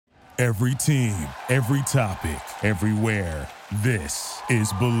Every team, every topic, everywhere. This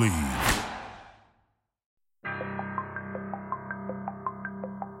is Believe.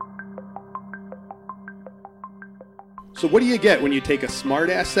 So what do you get when you take a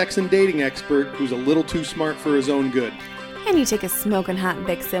smart-ass sex and dating expert who's a little too smart for his own good? And you take a smoking hot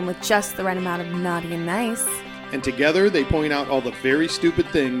vixen with just the right amount of naughty and nice. And together they point out all the very stupid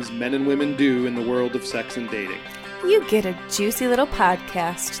things men and women do in the world of sex and dating. You get a juicy little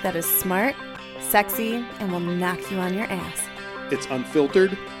podcast that is smart, sexy, and will knock you on your ass. It's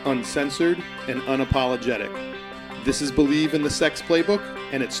unfiltered, uncensored, and unapologetic. This is Believe in the Sex Playbook,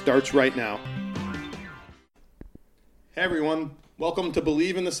 and it starts right now. Hey everyone, welcome to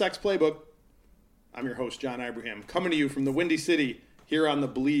Believe in the Sex Playbook. I'm your host, John Ibrahim, coming to you from the Windy City here on the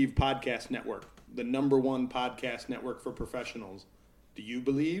Believe Podcast Network, the #1 podcast network for professionals. Do you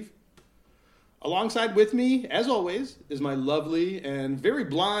believe? Alongside with me, as always, is my lovely and very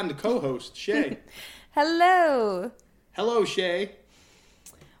blonde co-host, Shay. Hello. Hello, Shay.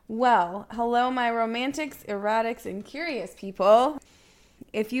 Well, hello, my romantics, erotics, and curious people.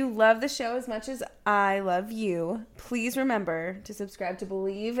 If you love the show as much as I love you, please remember to subscribe to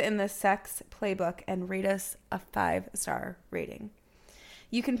Believe in the Sex Playbook and rate us a 5-star rating.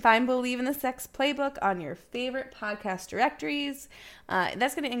 You can find Believe in the Sex Playbook on your favorite podcast directories.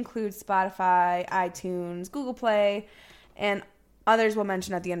 That's going to include Spotify, iTunes, Google Play, and others we'll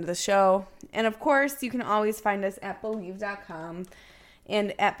mention at the end of the show. And of course, you can always find us at Believe.com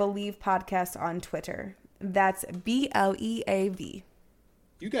and at Believe Podcast on Twitter. That's BLEAV.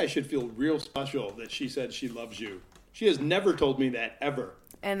 You guys should feel real special that she said she loves you. She has never told me that, ever.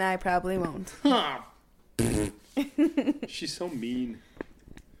 And I probably won't. She's so mean.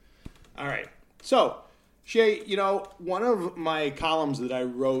 All right. So, Shay, you know, one of my columns that I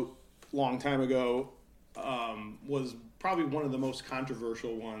wrote a long time ago was probably one of the most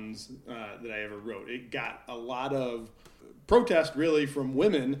controversial ones that I ever wrote. It got a lot of protest, really, from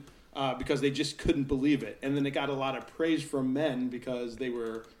women because they just couldn't believe it. And then it got a lot of praise from men because they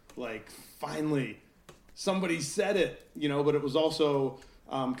were like, finally, somebody said it, you know, but it was also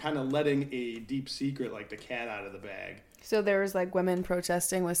kind of letting a deep secret, like the cat out of the bag. So there was like women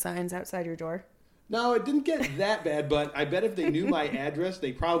protesting with signs outside your door? No, it didn't get that bad, but I bet if they knew my address,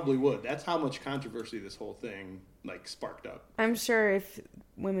 they probably would. That's how much controversy this whole thing like sparked up. I'm sure if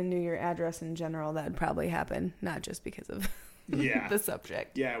women knew your address in general, that'd probably happen, not just because of the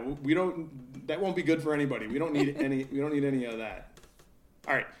subject. Yeah, we don't. That won't be good for anybody. We don't need any. We don't need any of that.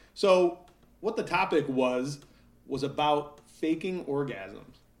 All right. So what the topic was about faking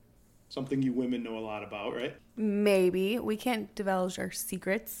orgasms. Something you women know a lot about, right? Maybe. We can't divulge our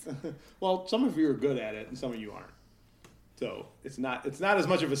secrets. Well, some of you are good at it and some of you aren't. So it's not as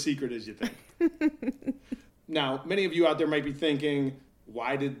much of a secret as you think. Now, many of you out there might be thinking,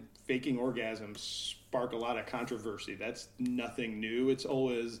 why did faking orgasms spark a lot of controversy? That's nothing new. It's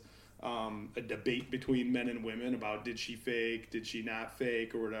always a debate between men and women about did she fake, did she not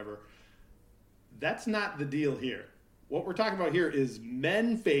fake, or whatever. That's not the deal here. What we're talking about here is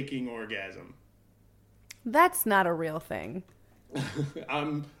men faking orgasm. That's not a real thing.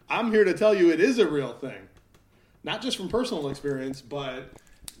 I'm here to tell you it is a real thing. Not just from personal experience, but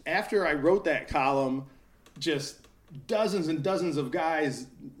after I wrote that column, just dozens and dozens of guys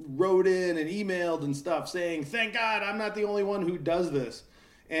wrote in and emailed and stuff saying, thank God I'm not the only one who does this.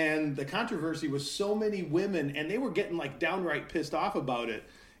 And the controversy was so many women, and they were getting like downright pissed off about it.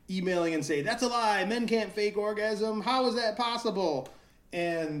 Emailing and say, that's a lie, men can't fake orgasm, how is that possible?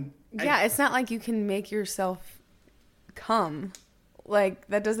 And it's not like you can make yourself come. Like,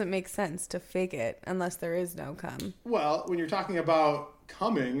 that doesn't make sense to fake it unless there is no cum. Well, when you're talking about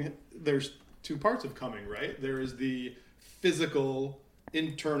coming, there's two parts of coming, right? There is the physical,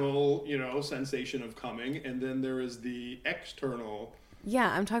 internal, sensation of coming, and then there is the external.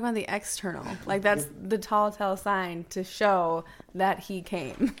 Yeah, I'm talking about the external. Like, that's the telltale sign to show that he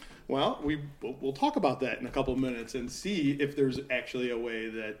came. Well, we'll talk about that in a couple of minutes and see if there's actually a way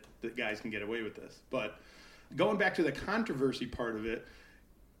that guys can get away with this. But going back to the controversy part of it,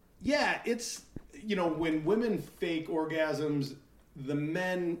 yeah, it's, when women fake orgasms, the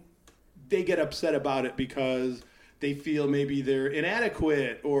men, they get upset about it because they feel maybe they're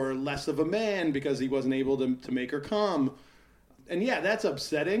inadequate or less of a man because he wasn't able to make her come. And yeah, that's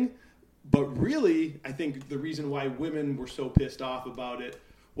upsetting, but really, I think the reason why women were so pissed off about it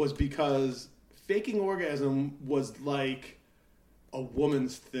was because faking orgasm was like a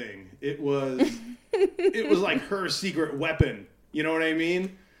woman's thing. It was like her secret weapon. You know what I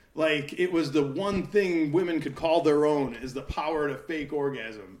mean? Like, it was the one thing women could call their own, is the power to fake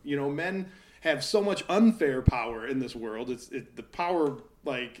orgasm. Men have so much unfair power in this world. The power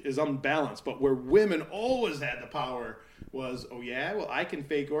like is unbalanced, but where women always had the power was, oh yeah, well I can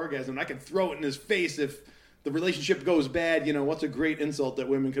fake orgasm. I can throw it in his face if the relationship goes bad. You know, what's a great insult that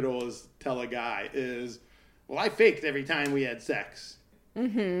women could always tell a guy is, well, I faked every time we had sex.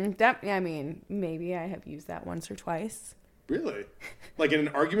 Mm-hmm. I mean, maybe I have used that once or twice. Really? Like in an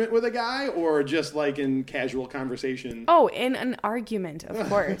argument with a guy or just like in casual conversation? Oh, in an argument, of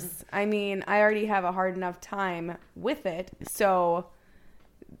course. I mean, I already have a hard enough time with it, so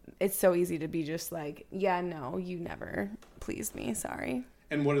it's so easy to be just like, yeah, no, you never pleased me, sorry.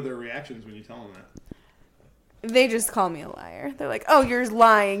 And what are their reactions when you tell them that? They just call me a liar. They're like, oh, you're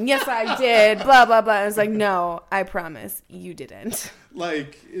lying. Yes, I did. Blah, blah, blah. I was like, no, I promise you didn't.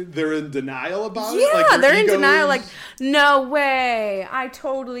 Like, they're in denial about it? Yeah, Like they're in denial. Like, no way. I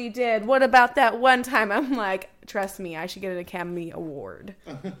totally did. What about that one time? I'm like, trust me, I should get an Academy Award.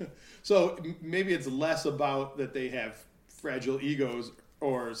 So maybe it's less about that they have fragile egos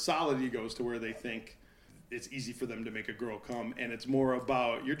or solid egos to where they think it's easy for them to make a girl come. And it's more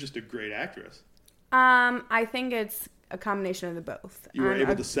about, you're just a great actress. I think it's a combination of the both. You were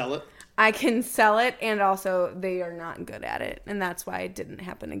able to sell it? I can sell it, and also they are not good at it, and that's why it didn't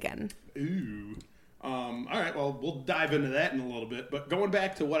happen again. Ooh. All right, well, we'll dive into that in a little bit. But going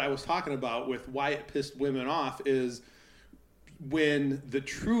back to what I was talking about with why it pissed women off is when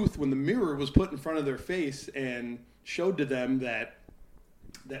the mirror was put in front of their face and showed to them that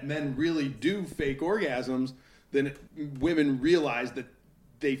men really do fake orgasms, then women realized that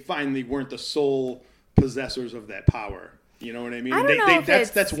they finally weren't the sole possessors of that power. You know what I mean? I don't know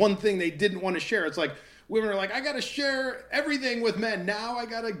if that's one thing they didn't want to share. It's like women are like, I got to share everything with men. Now I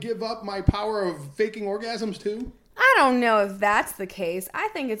got to give up my power of faking orgasms too. I don't know if that's the case. I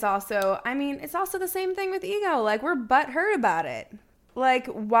think it's also the same thing with ego. Like, we're butthurt about it. Like,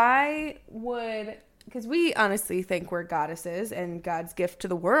 why would... Because we honestly think we're goddesses and God's gift to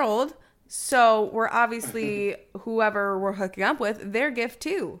the world. So we're obviously, whoever we're hooking up with, their gift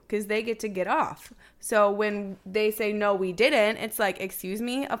too, because they get to get off. So when they say, no, we didn't, it's like, excuse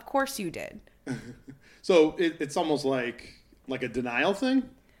me? Of course you did. So it's almost like a denial thing?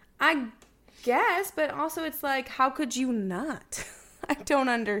 I guess, but also it's like, how could you not? I don't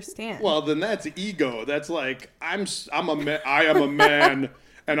understand. Well, then that's ego. That's like, I am a man,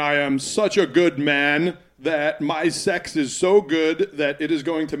 and I am such a good man that my sex is so good that it is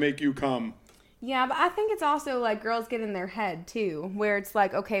going to make you come. Yeah, but I think it's also like girls get in their head too, where it's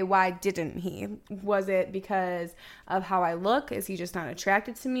like, okay, why didn't he? Was it because of how I look? Is he just not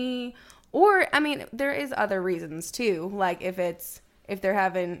attracted to me? Or, I mean, there is other reasons too. Like if they're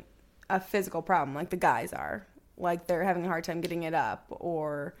having a physical problem, like the guys are, like they're having a hard time getting it up,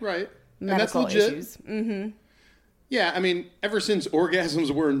 or right, medical and that's legit. issues. Mm-hmm. Yeah, I mean, ever since orgasms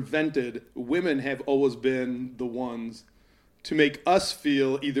were invented, women have always been the ones to make us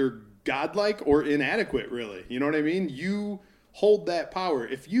feel either godlike or inadequate, really. You know what I mean? You hold that power.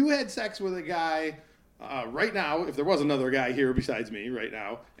 If you had sex with a guy right now, if there was another guy here besides me right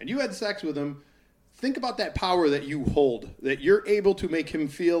now, and you had sex with him, think about that power that you hold, that you're able to make him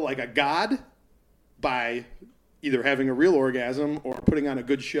feel like a god by either having a real orgasm or putting on a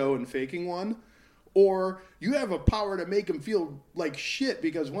good show and faking one. Or you have a power to make him feel like shit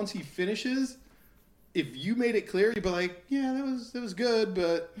because once he finishes, if you made it clear, you'd be like, yeah, that was good,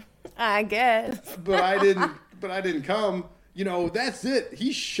 but I guess. but I didn't come. You know, that's it.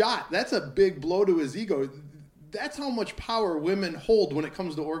 He's shot. That's a big blow to his ego. That's how much power women hold when it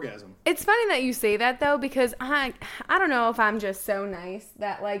comes to orgasm. It's funny that you say that though, because I don't know if I'm just so nice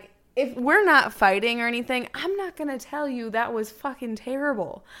that like, if we're not fighting or anything, I'm not going to tell you that was fucking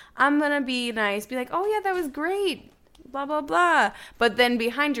terrible. I'm going to be nice, be like, oh yeah, that was great, blah, blah, blah. But then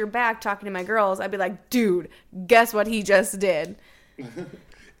behind your back talking to my girls, I'd be like, dude, guess what he just did?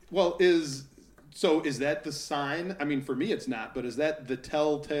 Well, is that the sign? I mean, for me it's not, but is that the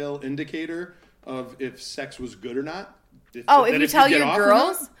telltale indicator of if sex was good or not? If you tell your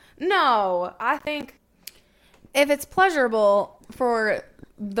girls? No, I think if it's pleasurable for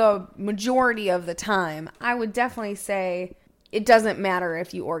the majority of the time, I would definitely say it doesn't matter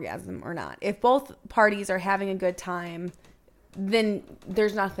if you orgasm or not. If both parties are having a good time, then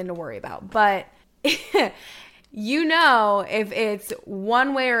there's nothing to worry about. But you know, if it's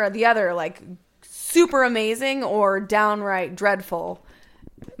one way or the other, like super amazing or downright dreadful,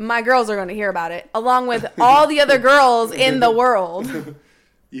 my girls are going to hear about it, along with all the other girls in the world.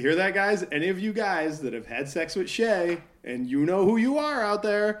 You hear that, guys? Any of you guys that have had sex with Shay, and you know who you are out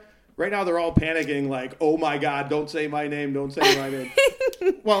there, right now they're all panicking like, oh my God, don't say my name, don't say my name.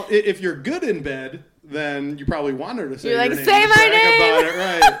 Well, if you're good in bed, then you probably want her to say your name. You're like, say my name! About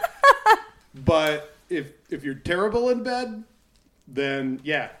it, right. But if you're terrible in bed, then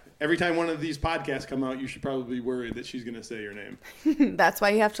yeah, every time one of these podcasts come out, you should probably be worried that she's going to say your name. That's why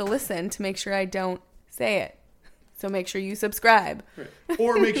you have to listen to make sure I don't say it. So make sure you subscribe. Right.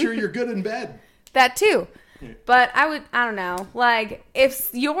 Or make sure you're good in bed. That too. But I don't know. Like, if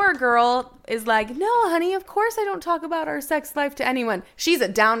your girl is like, no, honey, of course I don't talk about our sex life to anyone. She's a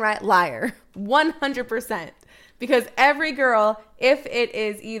downright liar. 100%. Because every girl, if it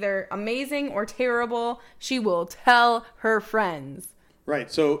is either amazing or terrible, she will tell her friends.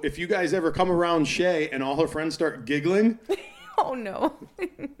 Right. So if you guys ever come around Shay and all her friends start giggling. Oh, no.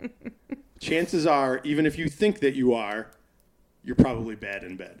 Chances are, even if you think that you are, you're probably bad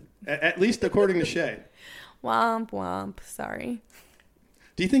in bed. At least according to Shay. Womp womp. Sorry.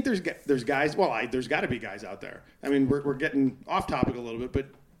 Do you think there's guys? Well, there's got to be guys out there. I mean, we're getting off topic a little bit, but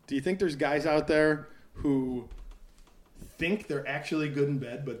do you think there's guys out there who think they're actually good in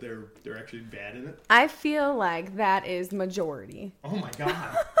bed, but they're actually bad in it? I feel like that is majority. Oh my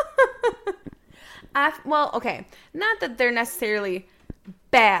God. Well, okay. Not that they're necessarily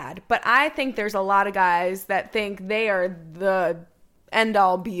bad, but I think there's a lot of guys that think they are the end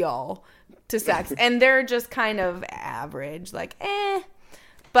all be all to sex, and they're just kind of average, like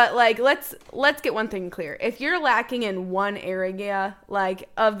But like, let's get one thing clear. If you're lacking in one area, like,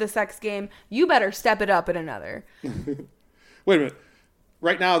 of the sex game, you better step it up in another. Wait a minute.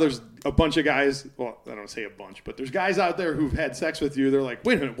 Right now, there's a bunch of guys. Well, I don't say a bunch, but there's guys out there who've had sex with you. They're like,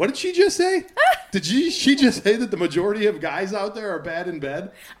 wait a minute, what did she just say? She just say that the majority of guys out there are bad in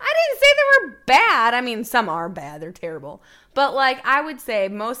bed? I didn't say they were bad. I mean, some are bad. They're terrible. But like, I would say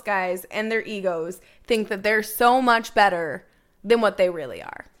most guys and their egos think that they're so much better than what they really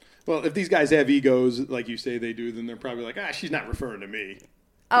are. Well, if these guys have egos, like you say they do, then they're probably like, she's not referring to me.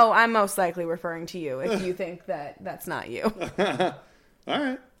 Oh, I'm most likely referring to you if you think that that's not you. All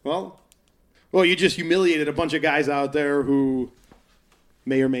right. Well, you just humiliated a bunch of guys out there who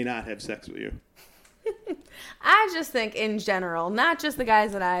may or may not have sex with you. I just think in general, not just the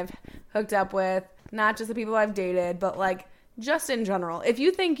guys that I've hooked up with, not just the people I've dated, but like just in general. If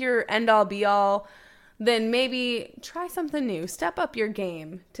you think you're end all be all, then maybe try something new. Step up your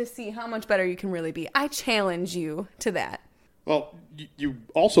game to see how much better you can really be. I challenge you to that. Well, you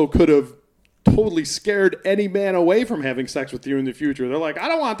also could have totally scared any man away from having sex with you in the future. They're like, I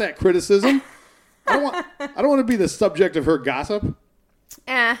don't want that criticism. I don't want to be the subject of her gossip.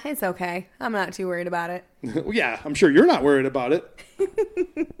 It's okay. I'm not too worried about it. Well, yeah, I'm sure you're not worried about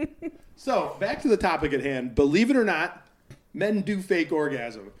it. So, back to the topic at hand. Believe it or not, men do fake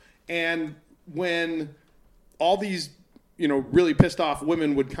orgasm. And when all these, really pissed off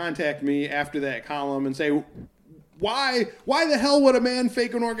women would contact me after that column and say, why the hell would a man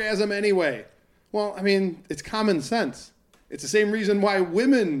fake an orgasm anyway? Well, I mean, it's common sense. It's the same reason why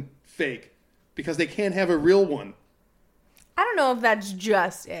women fake, because they can't have a real one. I don't know if that's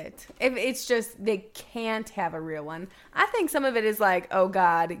just it. If it's just they can't have a real one. I think some of it is like, oh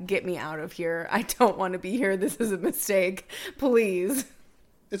God, get me out of here. I don't want to be here. This is a mistake. Please.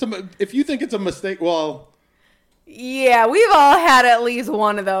 If you think it's a mistake, well... Yeah, we've all had at least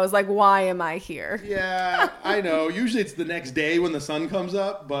one of those. Like, why am I here? Yeah, I know. Usually it's the next day when the sun comes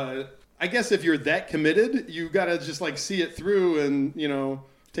up, but I guess if you're that committed, you got to just like see it through and,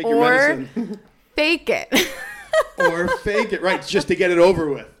 take your medicine. Fake it. Or fake it, right, just to get it over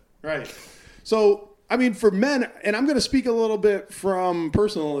with. Right. So, I mean, for men, and I'm going to speak a little bit from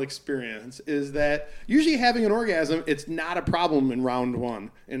personal experience, is that usually having an orgasm, it's not a problem in round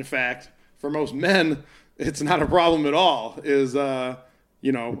one. In fact, for most men, it's not a problem at all.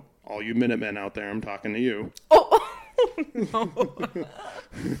 All you Minutemen out there, I'm talking to you. Oh, no.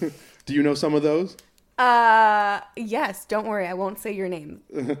 Do you know some of those? Yes. Don't worry. I won't say your name.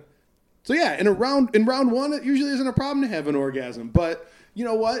 So yeah, in round one, it usually isn't a problem to have an orgasm. But you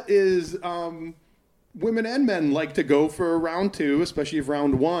know what is women and men like to go for round two, especially if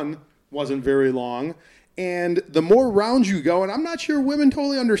round one wasn't very long. And the more rounds you go, and I'm not sure women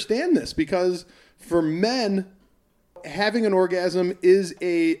totally understand this, because for men, having an orgasm is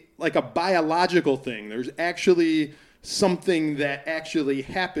a biological thing. There's actually something that actually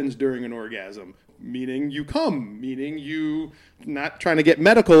happens during an orgasm, meaning you come, meaning you, not trying to get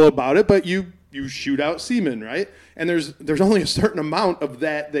medical about it, but you shoot out semen, right? And there's only a certain amount of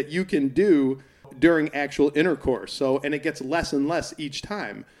that you can do during actual intercourse. So, and it gets less and less each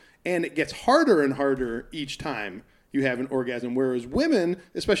time. And it gets harder and harder each time you have an orgasm. Whereas women,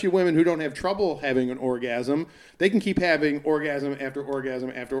 especially women who don't have trouble having an orgasm, they can keep having orgasm after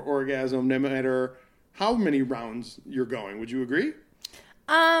orgasm after orgasm, no matter how many rounds you're going. Would you agree?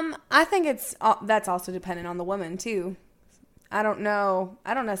 I think that's also dependent on the woman too. I don't know.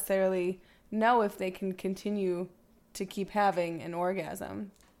 I don't necessarily know if they can continue to keep having an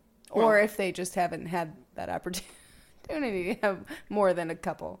orgasm, or if they just haven't had that opportunity to have more than a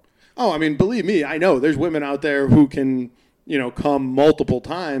couple. Oh, I mean, believe me, I know there's women out there who can, come multiple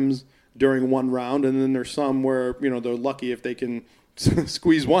times during one round, and then there's some where, they're lucky if they can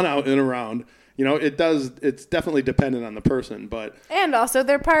squeeze one out in a round. It's definitely dependent on the person, but... And also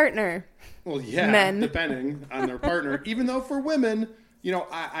their partner. Well, yeah, Men. Depending on their partner. Even though for women,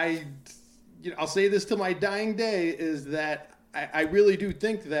 I'll say this till my dying day, is that I really do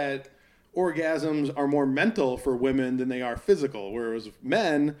think that orgasms are more mental for women than they are physical, whereas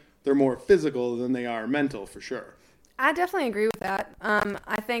men, they're more physical than they are mental, for sure. I definitely agree with that.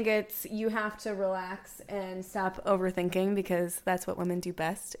 I think you have to relax and stop overthinking, because that's what women do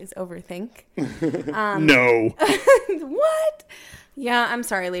best, is overthink. No. What? Yeah, I'm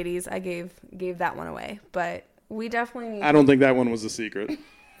sorry, ladies. I gave that one away, but we definitely need... I don't think that one was a secret.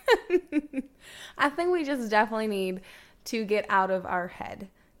 I think we just definitely need to get out of our head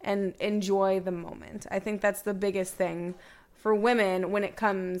and enjoy the moment. I think that's the biggest thing for women when it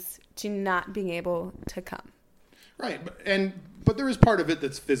comes to not being able to come. Right, but there is part of it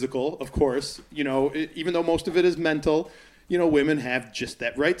that's physical, of course. Even though most of it is mental, women have just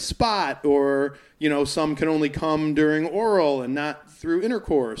that right spot, or some can only come during oral and not through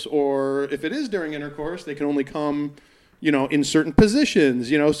intercourse, or if it is during intercourse, they can only come, in certain positions.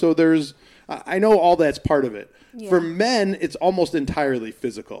 So there's, I know all that's part of it. Yeah. For men, it's almost entirely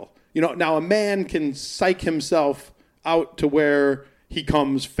physical. Now a man can psych himself out to where he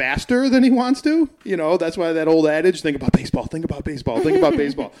comes faster than he wants to. That's why that old adage, think about baseball, think about baseball, think about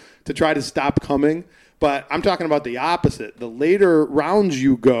baseball, to try to stop coming. But I'm talking about the opposite. The later rounds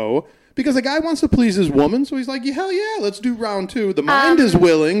you go, because a guy wants to please his woman, so he's like, yeah, hell yeah, let's do round 2. The mind is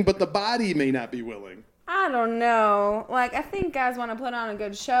willing, but the body may not be willing. I don't know. I think guys want to put on a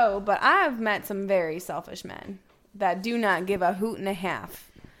good show, but I've met some very selfish men that do not give a hoot and a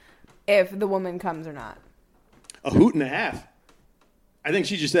half if the woman comes or not. A hoot and a half? I think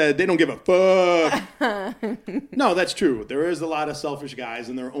she just said they don't give a fuck. No, that's true. There is a lot of selfish guys,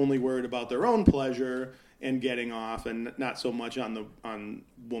 and they're only worried about their own pleasure and getting off, and not so much on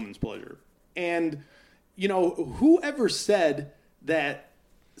woman's pleasure. And whoever said that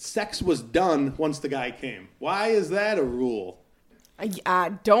sex was done once the guy came? Why is that a rule?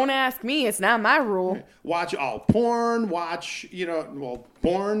 Don't ask me. It's not my rule. Watch all porn. Watch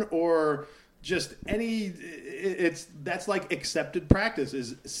porn or. Just that's like accepted practice,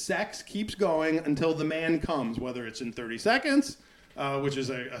 is sex keeps going until the man comes, whether it's in 30 seconds, which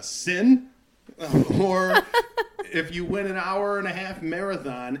is a sin, or if you win an hour and a half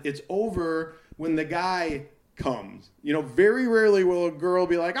marathon, it's over when the guy comes. Very rarely will a girl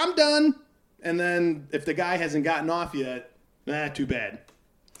be like, I'm done. And then if the guy hasn't gotten off yet, too bad.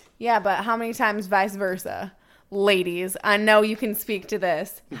 Yeah, but how many times vice versa? Ladies, I know you can speak to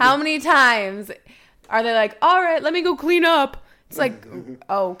this. How many times are they like, all right, let me go clean up? It's like,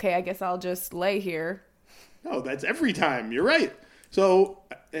 oh, okay, I guess I'll just lay here. No, that's every time. You're right. So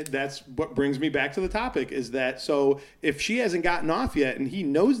that's what brings me back to the topic, is that, so if she hasn't gotten off yet and he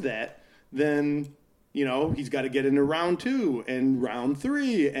knows that, then, he's got to get into round 2 and round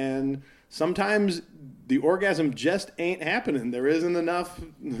 3. And sometimes the orgasm just ain't happening. There isn't enough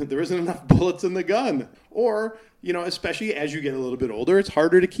bullets in the gun. Or, especially as you get a little bit older, it's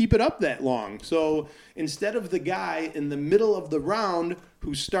harder to keep it up that long. So instead of the guy in the middle of the round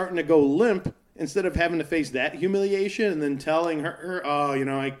who's starting to go limp, instead of having to face that humiliation and then telling her, oh,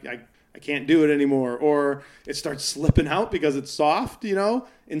 I can't do it anymore, or it starts slipping out because it's soft,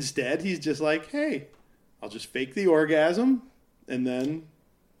 instead he's just like, hey, I'll just fake the orgasm and then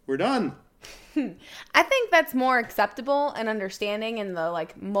we're done. I think that's more acceptable and understanding in the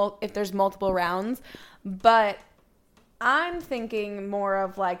if there's multiple rounds, but I'm thinking more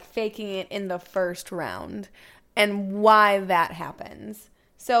of faking it in the first round and why that happens.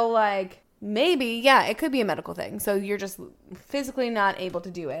 So maybe, it could be a medical thing. So you're just physically not able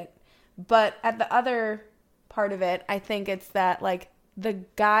to do it. But at the other part of it, I think it's that the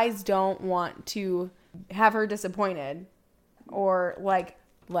guys don't want to have her disappointed, or like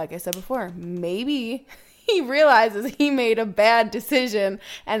I said before, maybe he realizes he made a bad decision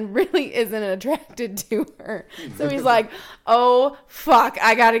and really isn't attracted to her. So he's like, oh, fuck,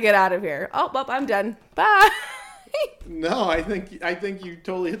 I got to get out of here. Oh, well, I'm done. Bye. No, I think you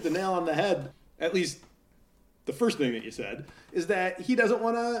totally hit the nail on the head. At least the first thing that you said is that he doesn't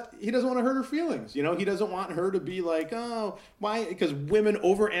want to hurt her feelings. He doesn't want her to be like, oh, why? Because women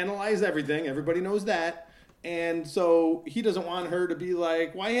overanalyze everything. Everybody knows that. And so he doesn't want her to be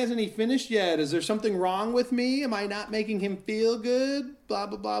like, why hasn't he finished yet? Is there something wrong with me? Am I not making him feel good? Blah,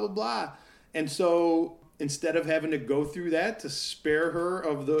 blah, blah, blah, blah. And so instead of having to go through that to spare her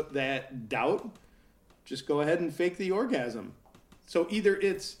of that doubt, just go ahead and fake the orgasm. So either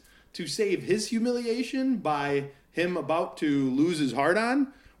it's to save his humiliation by him about to lose his heart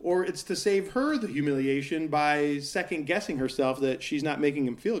on, or it's to save her the humiliation by second guessing herself that she's not making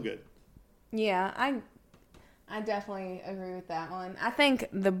him feel good. Yeah, I definitely agree with that one. I think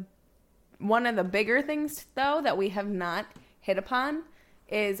one of the bigger things, though, that we have not hit upon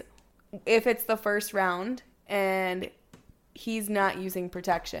is if it's the first round and he's not using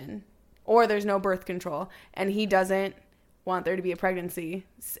protection or there's no birth control and he doesn't want there to be a pregnancy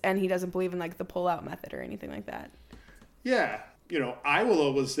and he doesn't believe in like the pull-out method or anything like that. Yeah. I will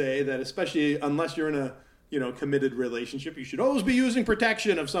always say that, especially unless you're in a, committed relationship, you should always be using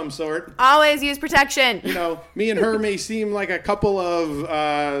protection of some sort. Always use protection. Me and her may seem like a couple of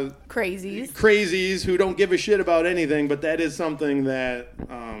crazies who don't give a shit about anything, but that is something that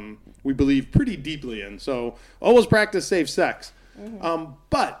we believe pretty deeply in. So always practice safe sex. Mm-hmm.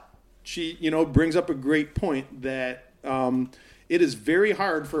 But she, brings up a great point that it is very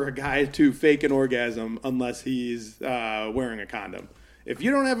hard for a guy to fake an orgasm unless he's wearing a condom. If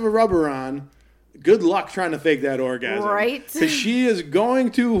you don't have a rubber on, good luck trying to fake that orgasm. Right. Because she is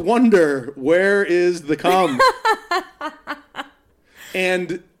going to wonder, where is the cum?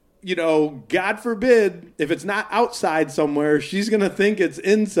 And, God forbid, if it's not outside somewhere, she's going to think it's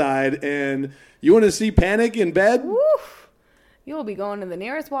inside. And you want to see panic in bed? Woof. You'll be going to the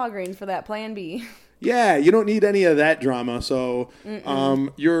nearest Walgreens for that plan B. Yeah, you don't need any of that drama. So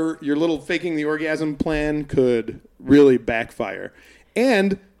your little faking the orgasm plan could really backfire.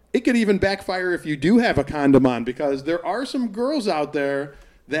 And it could even backfire if you do have a condom on, because there are some girls out there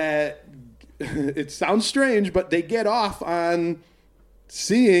that, it sounds strange, but they get off on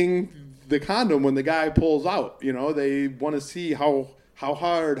seeing the condom when the guy pulls out. They want to see how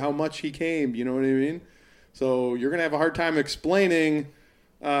hard, how much he came. You know what I mean? So you're going to have a hard time explaining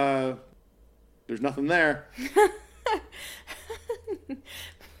there's nothing there.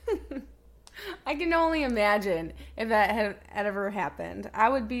 I can only imagine if that had ever happened. I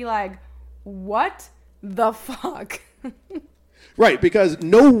would be like, what the fuck? Right, because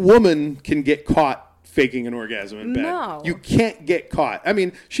no woman can get caught faking an orgasm in bed. No. You can't get caught. I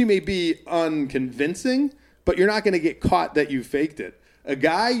mean, she may be unconvincing, but you're not going to get caught that you faked it. A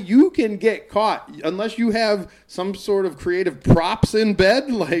guy, you can get caught unless you have some sort of creative props in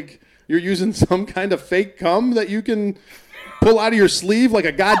bed, like you're using some kind of fake cum that you can pull out of your sleeve like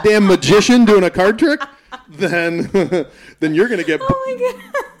a goddamn magician doing a card trick, then you're gonna get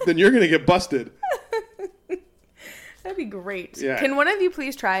then you're gonna get busted. That'd be great. Yeah. Can one of you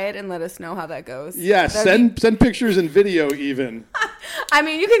please try it and let us know how that goes? Yeah, send pictures and video even. I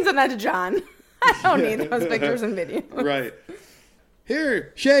mean, you can send that to John. I don't need those pictures and video. Right.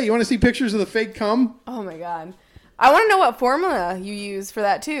 Here, Shay, you want to see pictures of the fake cum? Oh my god. I want to know what formula you use for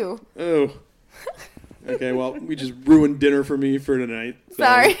that too. Oh. Okay, well, we just ruined dinner for me for tonight. So.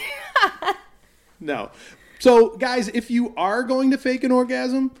 Sorry. No. So, guys, if you are going to fake an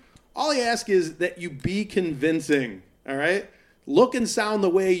orgasm, all I ask is that you be convincing, all right? Look and sound the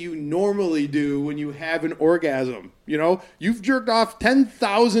way you normally do when you have an orgasm. You've jerked off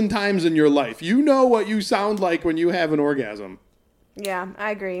 10,000 times in your life. You know what you sound like when you have an orgasm. Yeah, I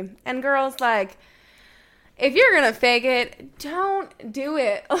agree. And girls, if you're going to fake it, don't do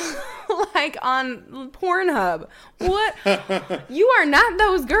it like on Pornhub. What? You are not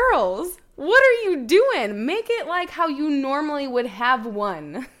those girls. What are you doing? Make it like how you normally would have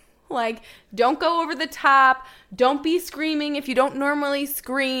one. Don't go over the top. Don't be screaming if you don't normally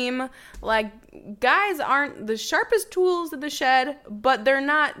scream. Guys aren't the sharpest tools in the shed, but they're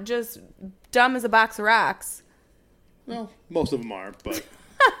not just dumb as a box of rocks. Well, most of them are, but...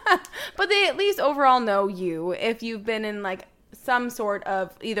 But they at least overall know you if you've been in some sort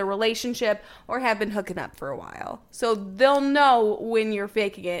of either relationship or have been hooking up for a while. So they'll know when you're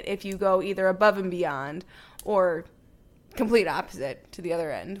faking it if you go either above and beyond or complete opposite to the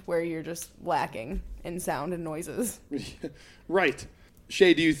other end where you're just lacking in sound and noises. Right.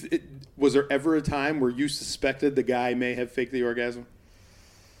 Shay, was there ever a time where you suspected the guy may have faked the orgasm?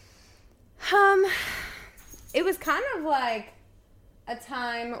 It was kind of like a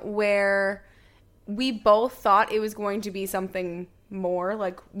time where we both thought it was going to be something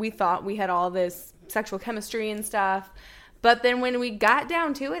more. We thought we had all this sexual chemistry and stuff. But then when we got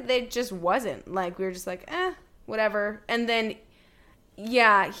down to it, it just wasn't. We were just whatever. And then,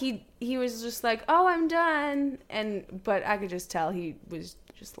 yeah, he was just oh, I'm done. But I could just tell he was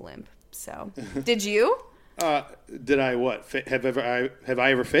just limp. So, did you? Did I what? Have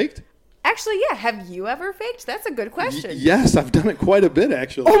I ever faked? Actually, Actually, yeah. Have you ever faked? That's a good question. Yes, I've done it quite a bit,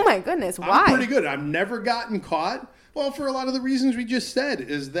 actually. Oh my goodness, why? I'm pretty good. I've never gotten caught. Well, for a lot of the reasons we just said,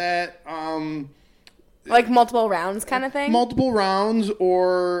 is that like multiple rounds kind of thing? Multiple rounds,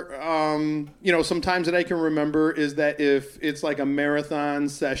 or sometimes that I can remember is that if it's like a marathon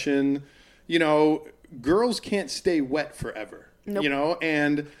session, girls can't stay wet forever. Nope.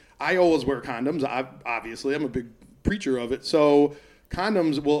 And I always wear condoms. Obviously, I'm a big preacher of it. So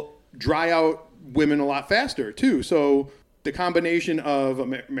condoms will dry out women a lot faster too. So the combination of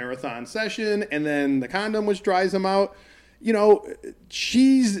a marathon session and then the condom, which dries them out,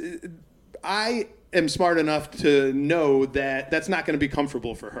 I am smart enough to know that that's not going to be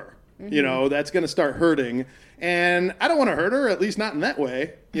comfortable for her. Mm-hmm. That's going to start hurting. And I don't want to hurt her, at least not in that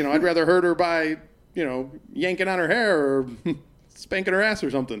way. I'd rather hurt her by, yanking on her hair or spanking her ass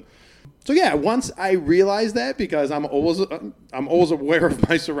or something. So yeah, once I realized that, because I'm always aware of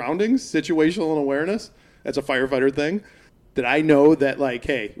my surroundings, situational awareness, that's a firefighter thing, that I know that, like,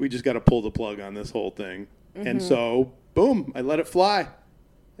 hey, we just got to pull the plug on this whole thing. Mm-hmm. And so, boom, I let it fly.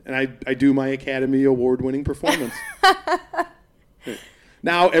 And I do my Academy Award-winning performance.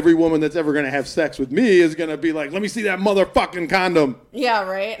 Now every woman that's ever going to have sex with me is going to be like, let me see that motherfucking condom. Yeah,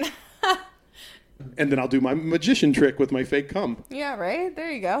 right. And then I'll do my magician trick with my fake cum. Yeah, right.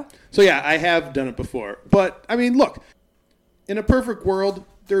 There you go. So yeah, I have done it before. But, I mean, look, in a perfect world,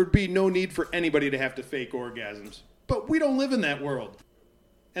 there would be no need for anybody to have to fake orgasms. But we don't live in that world.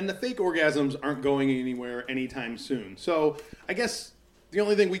 And the fake orgasms aren't going anywhere anytime soon. So I guess the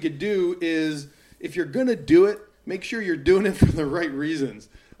only thing we could do is, if you're going to do it, make sure you're doing it for the right reasons.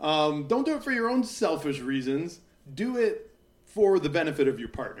 Don't do it for your own selfish reasons. Do it for the benefit of your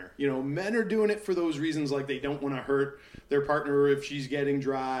partner. Men are doing it for those reasons, like they don't want to hurt their partner if she's getting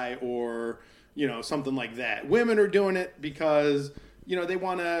dry or, something like that. Women are doing it because, they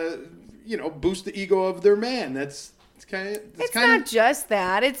want to, boost the ego of their man. It's not just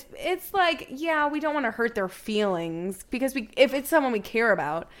that. It's like, yeah, we don't want to hurt their feelings because if it's someone we care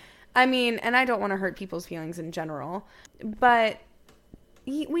about, I mean, and I don't want to hurt people's feelings in general, but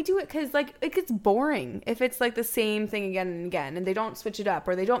we do it because, like, it gets boring if it's like the same thing again and again, and they don't switch it up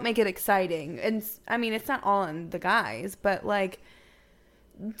or they don't make it exciting. And I mean, it's not all on the guys, but like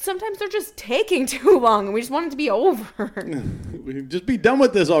sometimes they're just taking too long and we just want it to be over. Just be done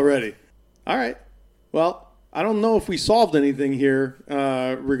with this already. All right. Well, I don't know if we solved anything here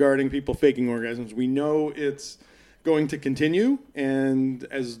regarding people faking orgasms. We know it's going to continue, and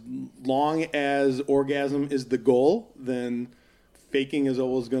as long as orgasm is the goal, then faking is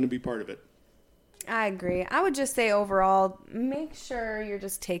always going to be part of it. I agree. I would just say overall, make sure you're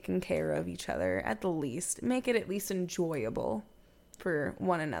just taking care of each other at the least. Make it at least enjoyable for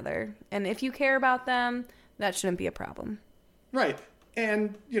one another. And if you care about them, that shouldn't be a problem. Right.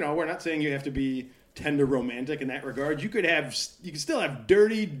 And, we're not saying you have to be tender romantic in that regard. You can still have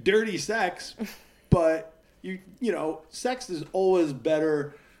dirty sex, but sex is always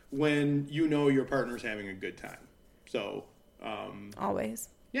better when your partner's having a good time. So, always.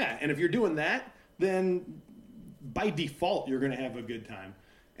 Yeah, and if you're doing that, then by default you're going to have a good time.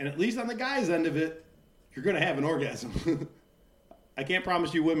 And at least on the guy's end of it, you're going to have an orgasm. I can't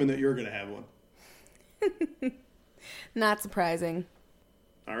promise you women that you're going to have one. Not surprising.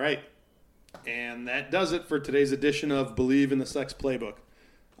 All right. And that does it for today's edition of Believe in the Sex Playbook.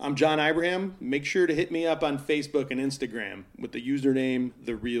 I'm John Ibrahim. Make sure to hit me up on Facebook and Instagram with the username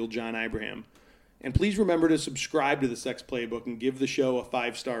TheRealJohnIbrahim. And please remember to subscribe to the Sex Playbook and give the show a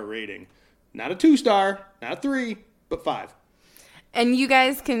 5-star rating. Not a 2-star, not a 3, but 5. And you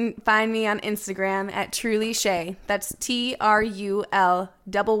guys can find me on Instagram at TrulyShay. That's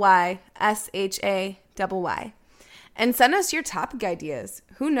TrulyShay. And send us your topic ideas.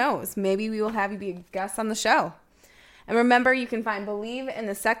 Who knows? Maybe we will have you be a guest on the show. And remember, you can find Believe in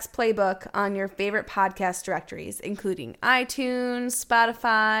the Sex Playbook on your favorite podcast directories, including iTunes,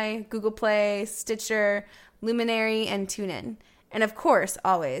 Spotify, Google Play, Stitcher, Luminary, and TuneIn. And of course,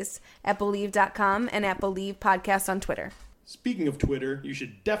 always at Believe.com and at Believe Podcast on Twitter. Speaking of Twitter, you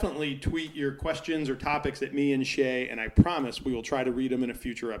should definitely tweet your questions or topics at me and Shay, and I promise we will try to read them in a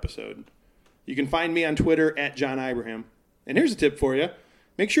future episode. You can find me on Twitter at John Ibrahim. And here's a tip for you.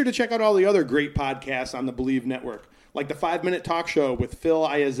 Make sure to check out all the other great podcasts on the Believe Network, like the 5-Minute Talk Show with Phil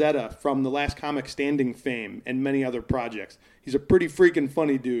Iazetta from the Last Comic Standing fame and many other projects. He's a pretty freaking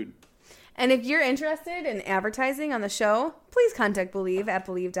funny dude. And if you're interested in advertising on the show, please contact Believe at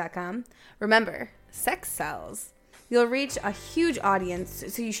Believe.com. Remember, sex sells. You'll reach a huge audience,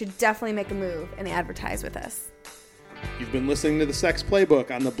 so you should definitely make a move and advertise with us. You've been listening to the Sex Playbook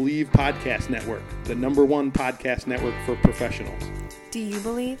on the Believe Podcast Network, the #1 podcast network for professionals. Do you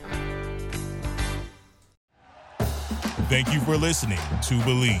believe? Thank you for listening to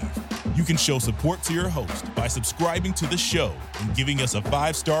Believe. You can show support to your host by subscribing to the show and giving us a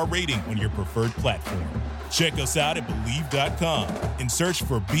 5-star rating on your preferred platform. Check us out at Believe.com and search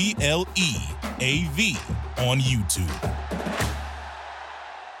for BLEAV on YouTube.